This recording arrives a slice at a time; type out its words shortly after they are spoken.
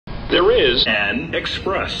There is an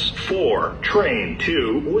Express 4 train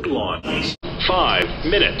to Woodlawn Hghts, 5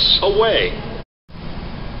 minutes away.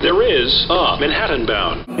 There is a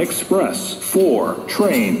Manhattan-bound Express 4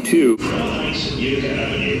 train to Crown Hghts-Utica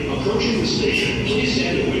Ave. Approaching the station, please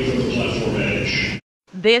stand away from the platform edge.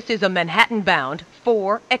 This is a Manhattan-bound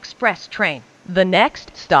 4 express train. The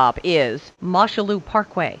next stop is Mosholu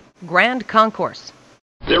Pkwy-Grand Concourse.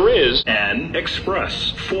 There is an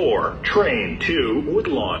Express 4 train to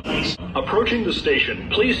Woodlawn Hghts. Approaching the station,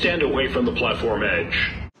 please stand away from the platform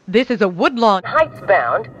edge. This is a Woodlawn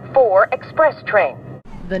Hghts-bound 4 express train.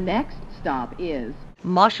 The next stop is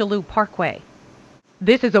Mosholu Pkwy.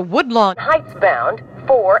 This is a Woodlawn Hghts-bound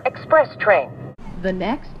 4 express train. The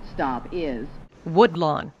next stop is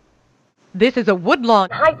Woodlawn. This is a Woodlawn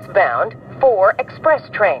Hghts-bound 4 express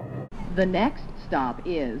train. The next stop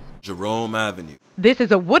is Jerome Avenue. This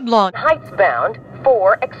is a Woodlawn Hghts-bound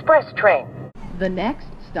 4 express train. The next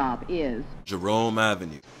stop is Jerome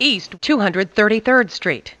Avenue. East 233rd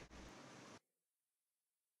Street.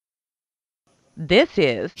 This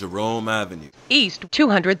is Jerome Avenue. East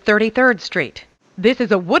 233rd Street. This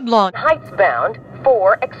is a Woodlawn Hghts-bound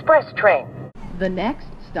 4 express train. The next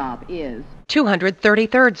stop is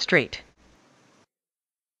 233rd Street.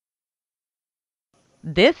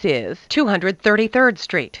 This is 233rd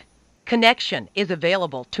Street. Connection is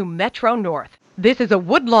available to Metro North. This is a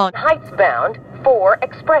Woodlawn Hghts-bound 4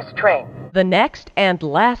 express train. The next and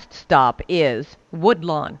last stop is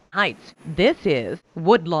Woodlawn Hghts. This is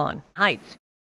Woodlawn Hghts.